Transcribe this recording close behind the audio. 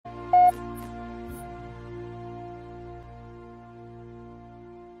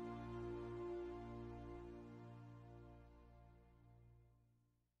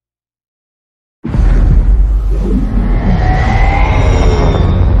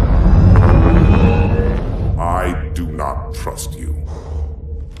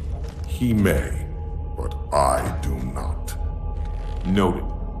He may, but I do not. Noted.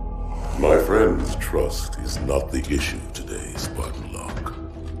 My friend's trust is not the issue today, Spartan Locke.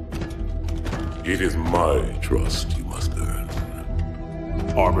 It is my trust you must earn.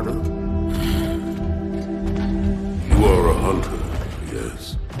 Arbiter? You are a hunter,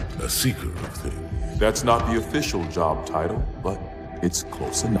 yes. A seeker of things. That's not the official job title, but it's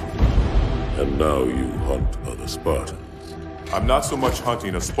close enough. And now you hunt other Spartans. I'm not so much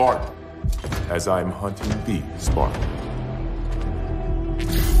hunting a Spartan, as I'm hunting the Spartan.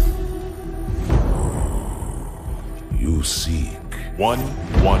 You seek.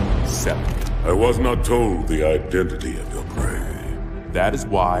 117. I was not told the identity of your prey. That is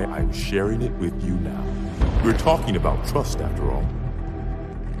why I'm sharing it with you now. We're talking about trust, after all.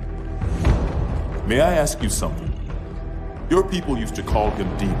 May I ask you something? Your people used to call him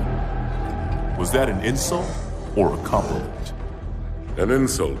Demon. Was that an insult or a compliment? An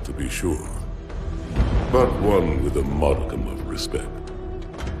insult, to be sure, but one with a modicum of respect.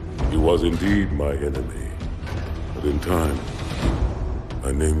 He was indeed my enemy, but in time,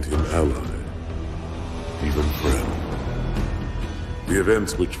 I named him ally, even friend. The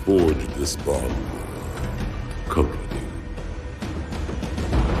events which forged this bond were comforting.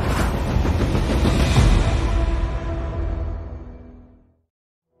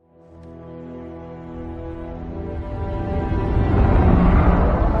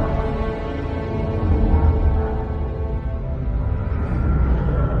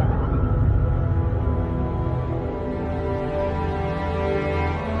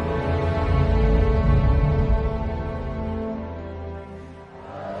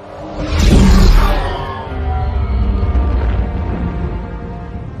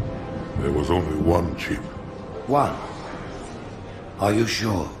 One. Are you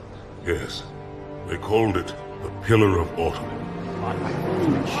sure? Yes. They called it the Pillar of Autumn.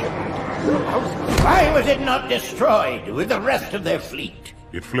 Why was it not destroyed with the rest of their fleet?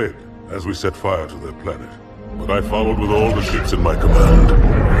 It fled as we set fire to their planet. But I followed with all the ships in my command.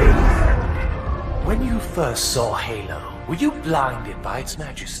 When you first saw Halo, were you blinded by its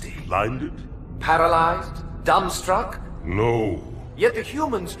majesty? Blinded? Paralyzed? Dumbstruck? No. Yet the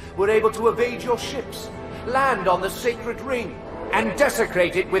humans were able to evade your ships, land on the sacred ring, and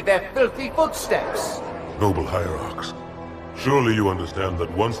desecrate it with their filthy footsteps. Noble hierarchs, surely you understand that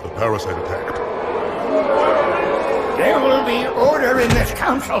once the parasite attacked... There will be order in this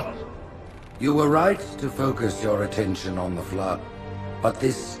council! You were right to focus your attention on the Flood. But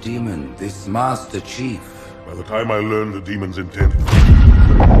this demon, this Master Chief... By the time I learned the demon's intent,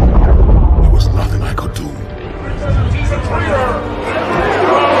 there was nothing I could do.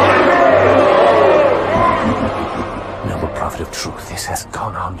 Noble Prophet of Truth, this has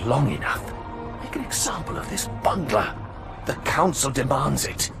gone on long enough. Make an example of this bungler. The Council demands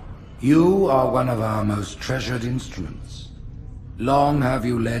it. You are one of our most treasured instruments. Long have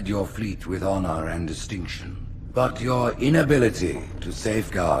you led your fleet with honor and distinction. But your inability to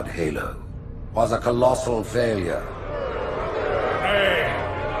safeguard Halo was a colossal failure. Nay,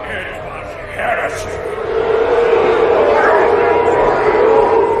 it was heresy.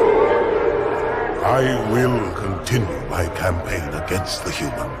 I will continue my campaign against the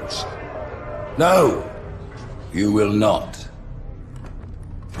humans. No, you will not.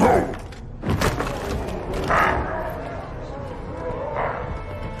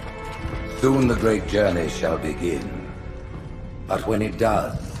 Soon the great journey shall begin. But when it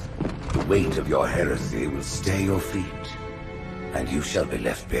does, the weight of your heresy will stay your feet, and you shall be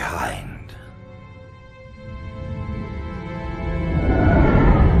left behind.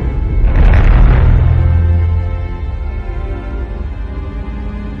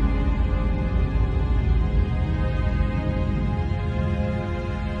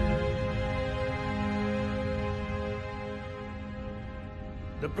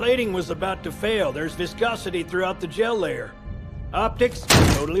 The plating was about to fail. There's viscosity throughout the gel layer. Optics,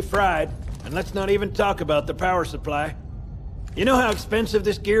 totally fried. And let's not even talk about the power supply. You know how expensive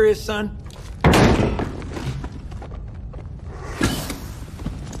this gear is, son?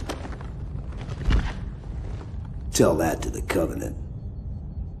 Tell that to the Covenant.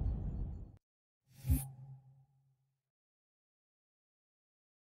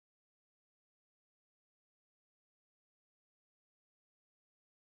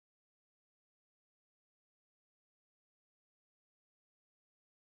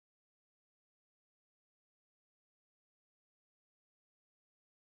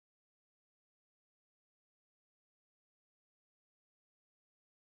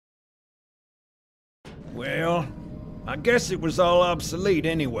 Well, I guess it was all obsolete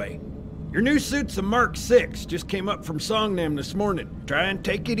anyway. Your new suit's a Mark 6, just came up from Songnam this morning. Try and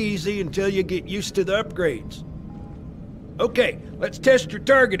take it easy until you get used to the upgrades. Okay, let's test your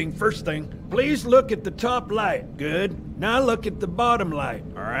targeting first thing. Please look at the top light. Good. Now look at the bottom light.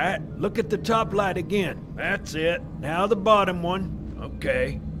 All right, look at the top light again. That's it. Now the bottom one.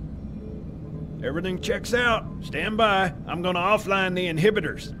 Okay. Everything checks out. Stand by. I'm gonna offline the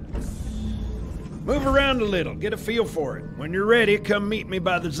inhibitors. Move around a little, get a feel for it. When you're ready, come meet me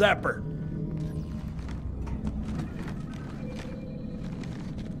by the zapper.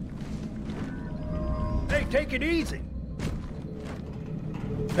 Hey, take it easy.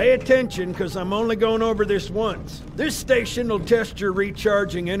 Pay attention, because I'm only going over this once. This station will test your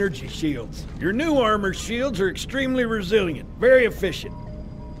recharging energy shields. Your new armor shields are extremely resilient, very efficient.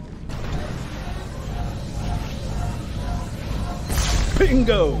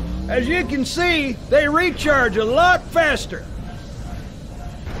 Bingo! As you can see, they recharge a lot faster.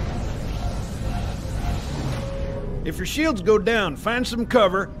 If your shields go down, find some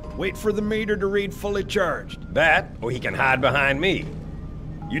cover, wait for the meter to read fully charged. That, or he can hide behind me.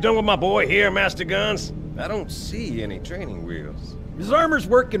 You done with my boy here, Master Guns? I don't see any training wheels. His armor's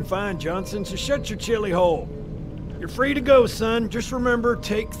working fine, Johnson, so shut your chilly hole. You're free to go, son. Just remember,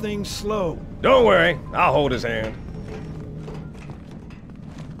 take things slow. Don't worry, I'll hold his hand.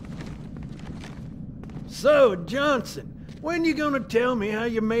 So, Johnson, when you gonna tell me how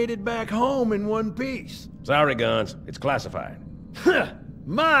you made it back home in one piece? Sorry, Guns. It's classified.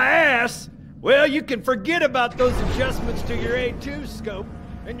 My ass! Well, you can forget about those adjustments to your A2 scope,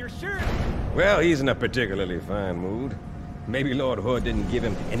 and you're sure... Well, he's in a particularly fine mood. Maybe Lord Hood didn't give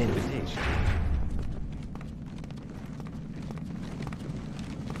him an invitation.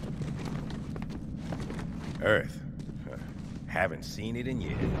 Earth. Haven't seen it in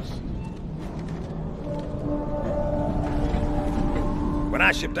years. When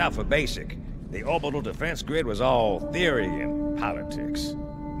I shipped out for basic, the orbital defense grid was all theory and politics.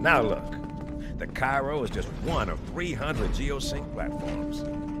 Now look, the Cairo is just one of 300 geosync platforms.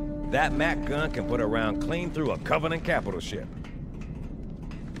 That Mac gun can put a round clean through a Covenant capital ship.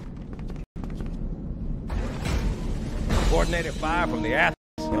 Coordinated fire from the Athens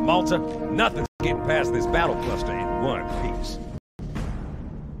to Malta, nothing's getting past this battle cluster in one piece.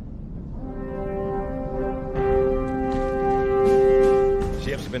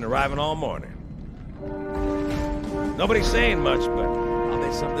 Ships have been arriving all morning. Nobody's saying much, but I'll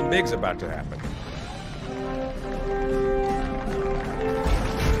bet something big's about to happen.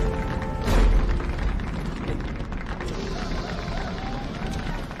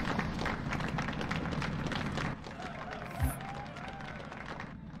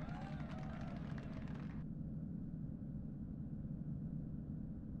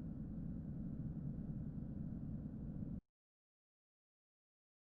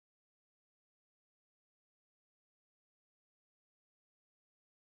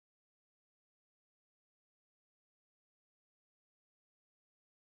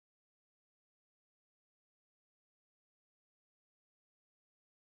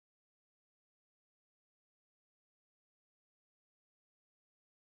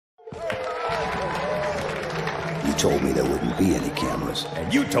 You told me there wouldn't be any cameras.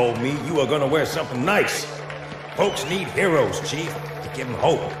 And you told me you were gonna wear something nice. Folks need heroes, Chief, to give them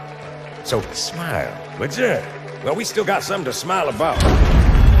hope. So smile, would you? Well, we still got something to smile about.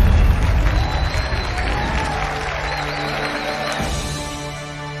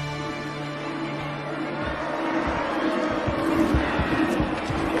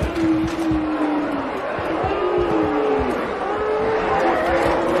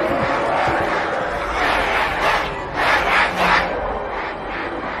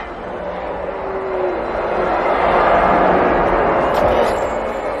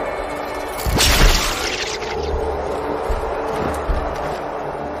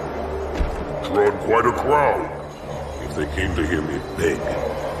 Quite a crowd. If they came to hear me beg,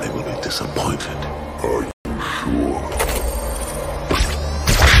 they will be disappointed. Are you sure?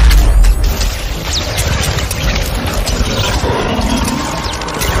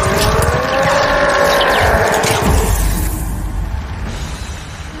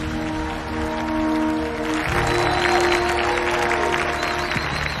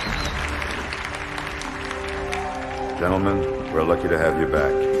 Gentlemen, we're lucky to have you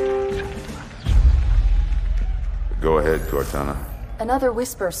back. Go ahead, Cortana. Another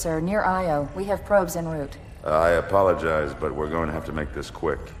whisper, sir, near Io. We have probes en route. I apologize, but we're going to have to make this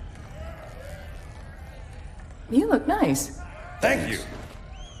quick. You look nice. Thank you.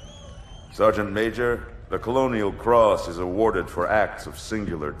 Sergeant Major, the Colonial Cross is awarded for acts of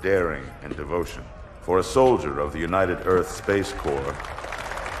singular daring and devotion. For a soldier of the United Earth Space Corps,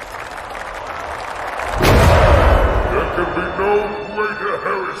 can be no greater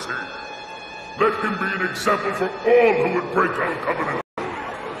heresy. Let him be an example for all who would break our covenant.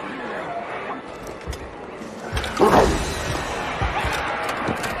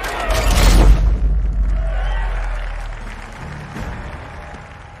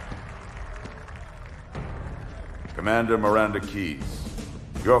 Commander Miranda Keyes,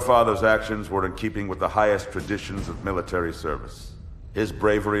 your father's actions were in keeping with the highest traditions of military service. His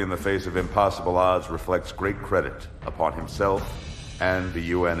bravery in the face of impossible odds reflects great credit upon himself and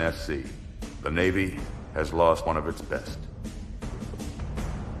the UNSC. The Navy has lost one of its best.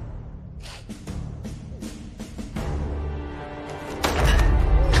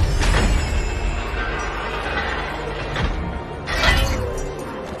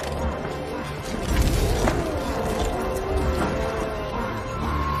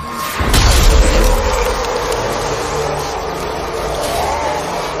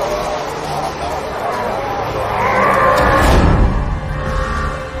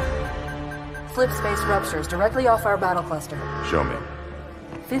 Slip space ruptures directly off our battle cluster. Show me.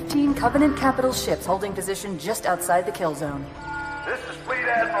 15 Covenant capital ships holding position just outside the kill zone. This is Fleet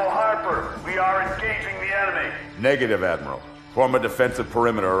Admiral Harper. We are engaging the enemy. Negative, Admiral. Form a defensive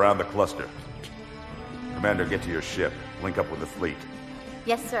perimeter around the cluster. Commander, get to your ship. Link up with the fleet.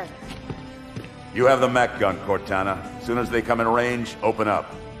 Yes, sir. You have the mech gun, Cortana. As soon as they come in range, open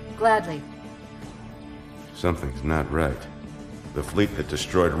up. Gladly. Something's not right. The fleet that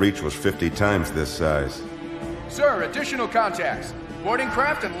destroyed Reach was 50 times this size. Sir, additional contacts. Boarding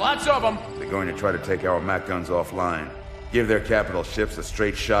craft and lots of them. They're going to try to take our mech guns offline. Give their capital ships a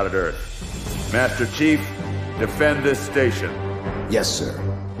straight shot at Earth. Master Chief, defend this station. Yes, sir.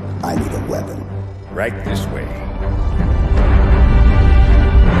 I need a weapon. Right this way.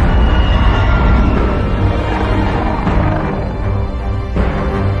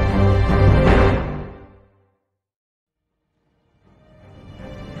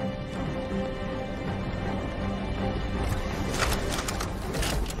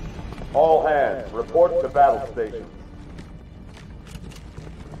 All hands, report to battle station.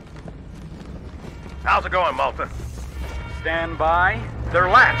 How's it going, Malta? Stand by. They're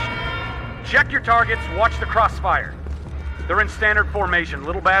latched. Check your targets, watch the crossfire. They're in standard formation.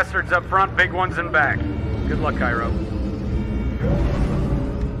 Little bastards up front, big ones in back. Good luck, Cairo.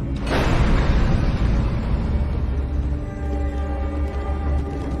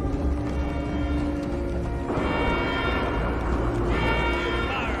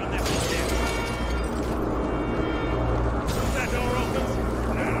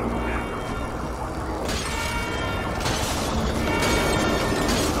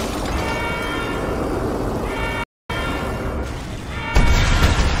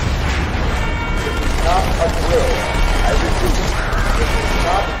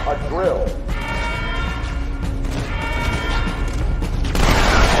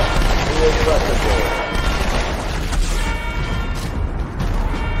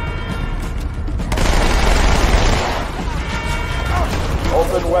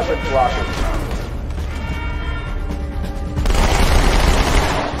 Open weapons lockers.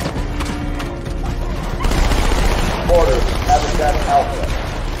 Orders, Habitat Alpha.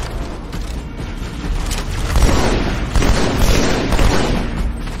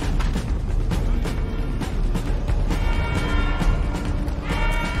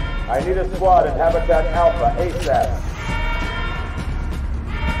 I need a squad in Habitat Alpha ASAP.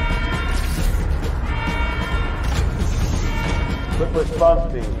 Quick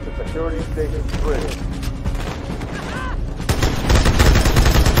response team to Security Station 3.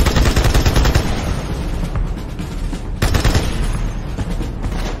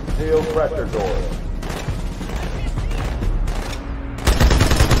 Seal pressure doors.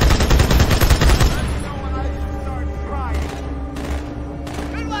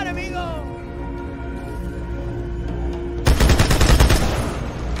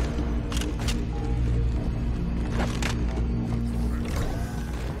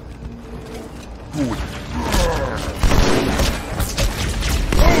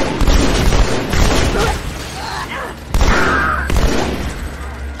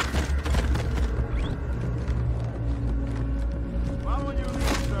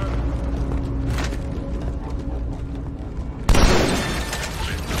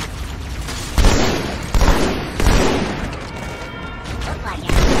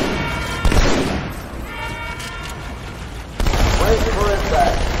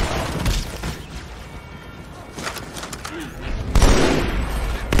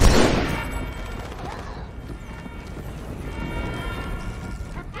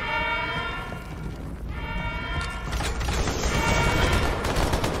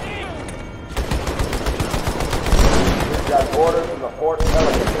 Orders from the Fort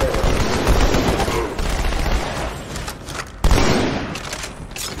Pelican.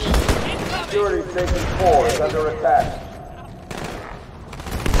 Security Station 4 is under attack.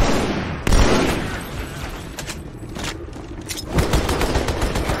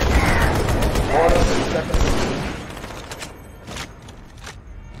 Orders from Second.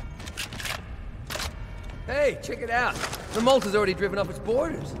 Hey, check it out. The Malta's already driven off its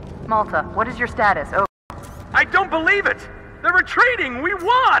borders. Malta, what is your status? Oh. I don't believe it! They're retreating! We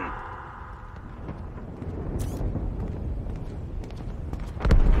won!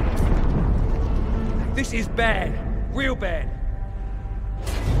 This is bad. Real bad.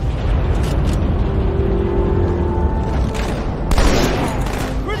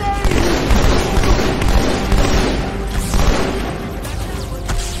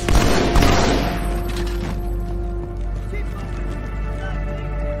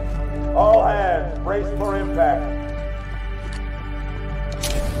 All hands, brace for impact.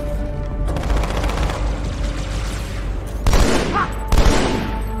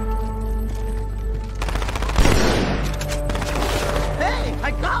 Hey,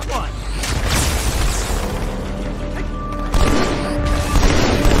 I got one!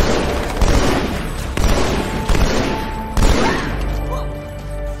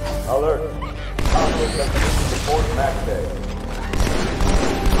 Alert. Conflict at Fort Mac Day.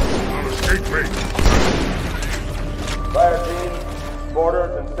 Escape rate. Fire team,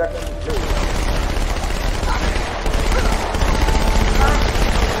 quarters in section 2.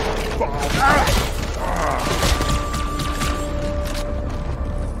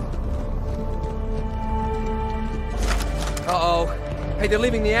 Uh-oh. Hey, they're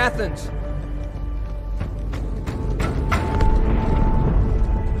leaving the Athens.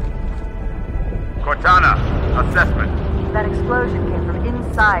 Cortana, assessment. That explosion came from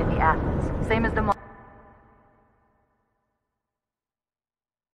inside the Athens. Same as the Malta.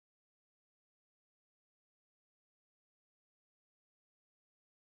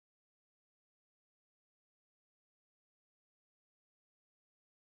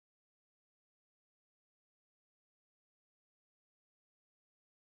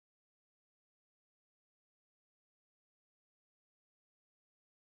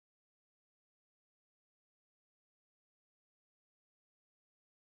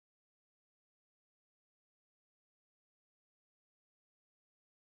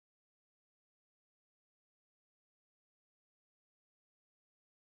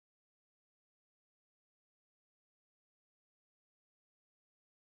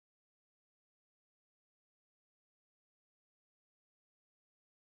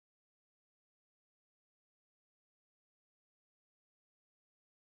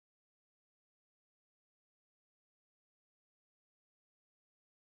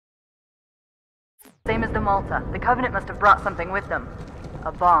 Same as the Malta. The Covenant must have brought something with them.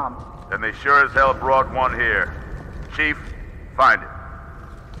 A bomb. Then they sure as hell brought one here. Chief, find it.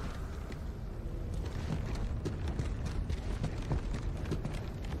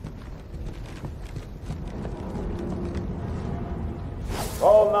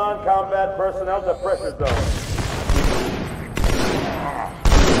 All non-combat personnel to pressure zone.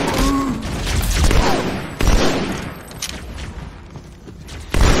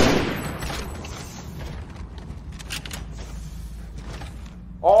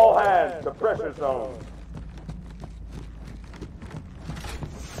 All hands to pressure zone.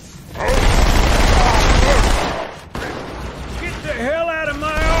 Get the hell out of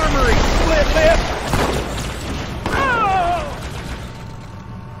my armory, split lip!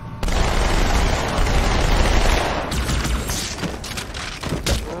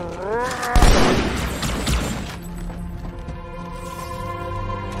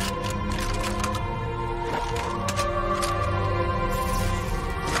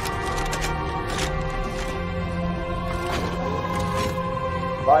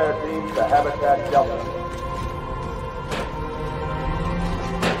 Fire team to Habitat Delta.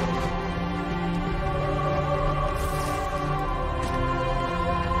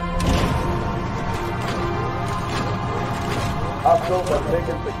 Hostiles have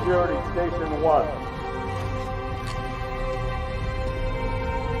taken security station 1.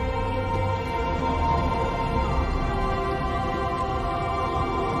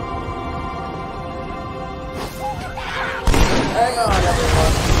 Hang on,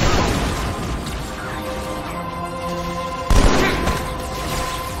 everyone.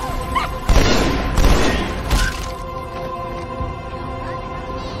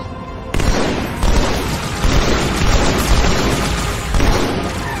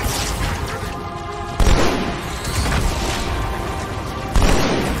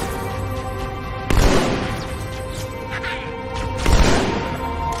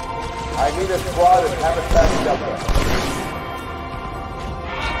 squad in Habitat Delta.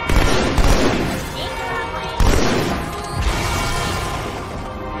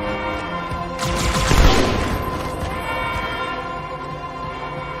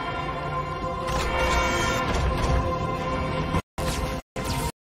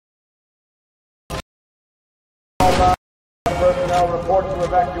 Personnel report to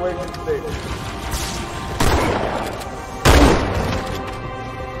evacuation station.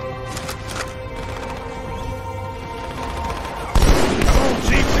 Come on,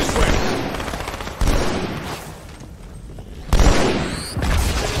 Chief, this way.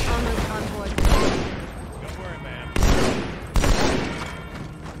 On board. Don't worry, man.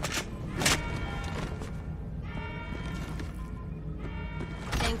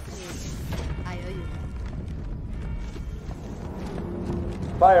 Thanks, Chief. I owe you.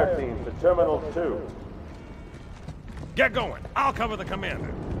 Fire team to Terminal 2. Get going. I'll cover the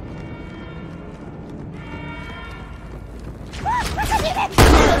commander.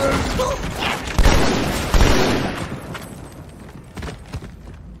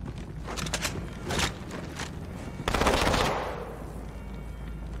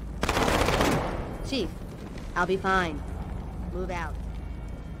 Chief, I'll be fine. Move out.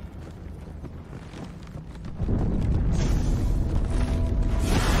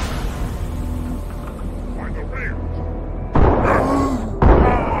 Find the rear.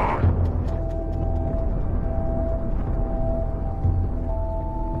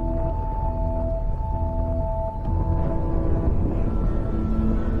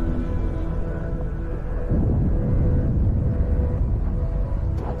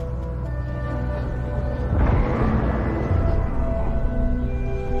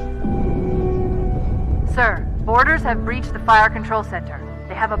 Sir, boarders have breached the fire control center.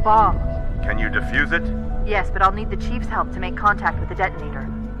 They have a bomb. Can you defuse it? Yes, but I'll need the Chief's help to make contact with the detonator.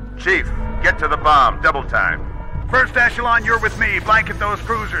 Chief, get to the bomb. Double time. First echelon, you're with me. Blanket those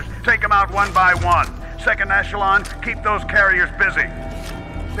cruisers. Take them out one by one. Second echelon, keep those carriers busy.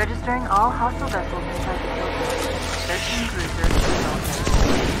 Registering all hostile vessels inside the kill zone. 13 cruisers.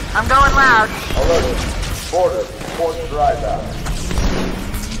 I'm going loud. Alert. Boarders, report dry down.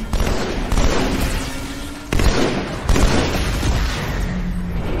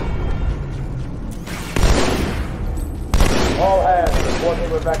 All hands report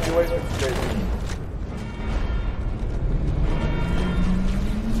to evacuation station.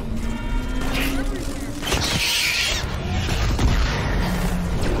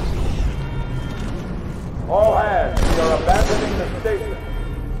 All hands, we are abandoning the station.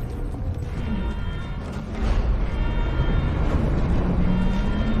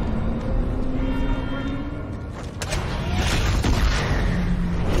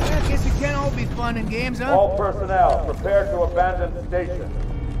 I guess it can't all be fun and games, huh? All personnel, prepare to abandon station.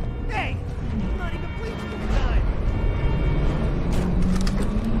 Hey! I'm not even bleeding this time!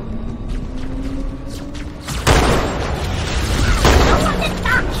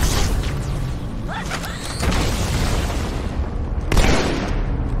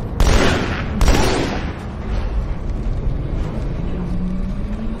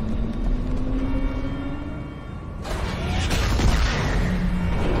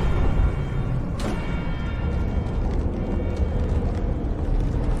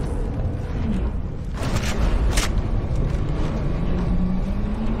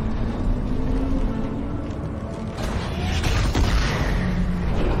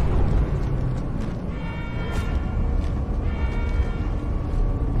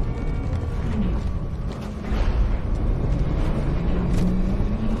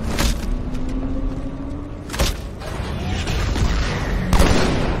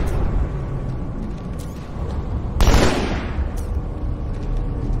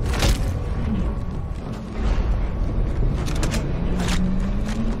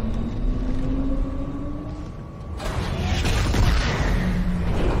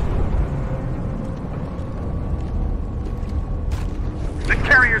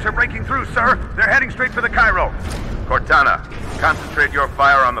 Are breaking through, sir. They're heading straight for the Cairo. Cortana, concentrate your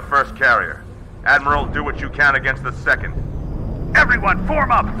fire on the first carrier. Admiral, do what you can against the second. Everyone,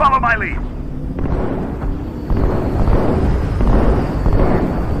 form up. Follow my lead.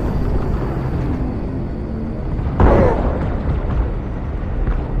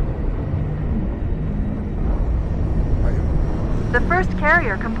 The first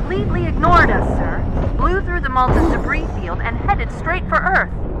carrier completely ignored us, sir. Blew through the Malta's debris field and headed straight for Earth.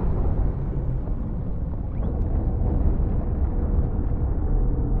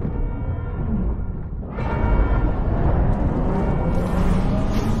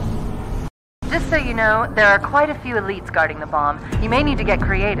 Just so you know, there are quite a few elites guarding the bomb. You may need to get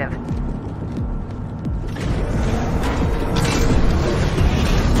creative.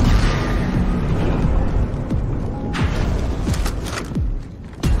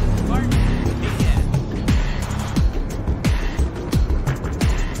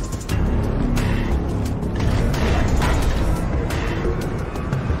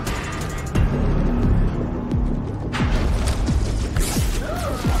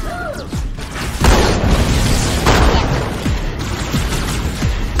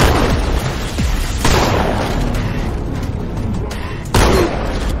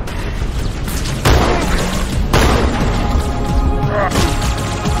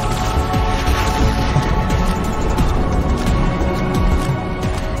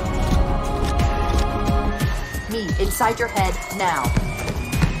 inside your head now.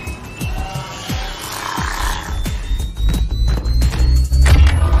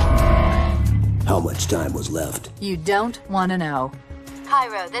 How much time was left? You don't want to know.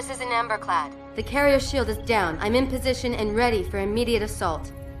 Cairo, this is an Emberclad. The carrier shield is down. I'm in position and ready for immediate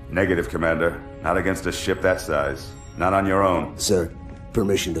assault. Negative, Commander. Not against a ship that size. Not on your own. Sir,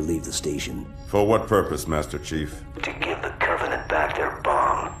 permission to leave the station. For what purpose, Master Chief? To give the Covenant back their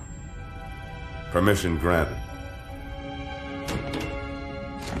bomb. Permission granted.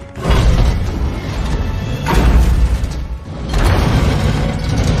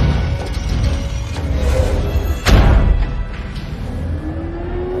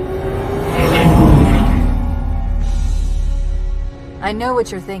 I know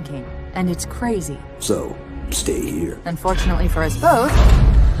what you're thinking, and it's crazy. So, stay here. Unfortunately for us both,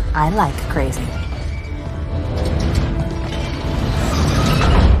 I like crazy.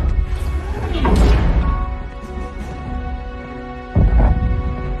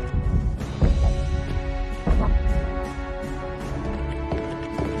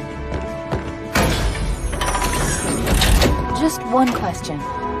 Just one question.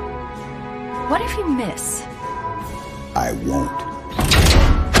 What if you miss? I won't.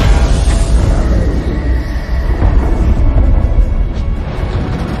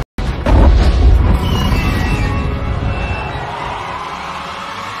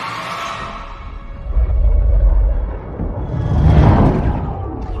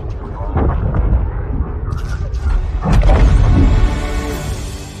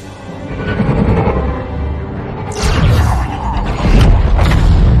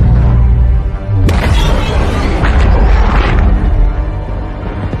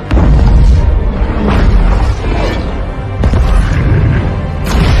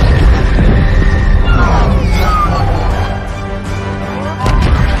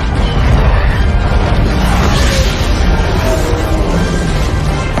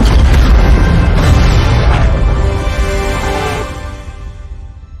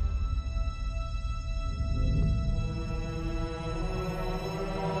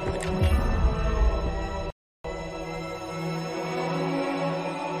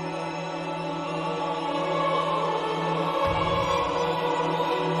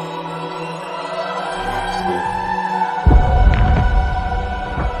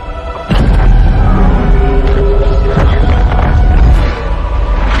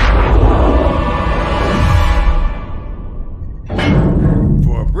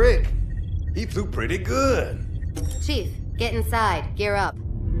 Pretty good. Chief, get inside. Gear up.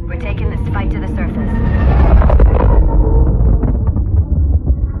 We're taking this fight to the surface.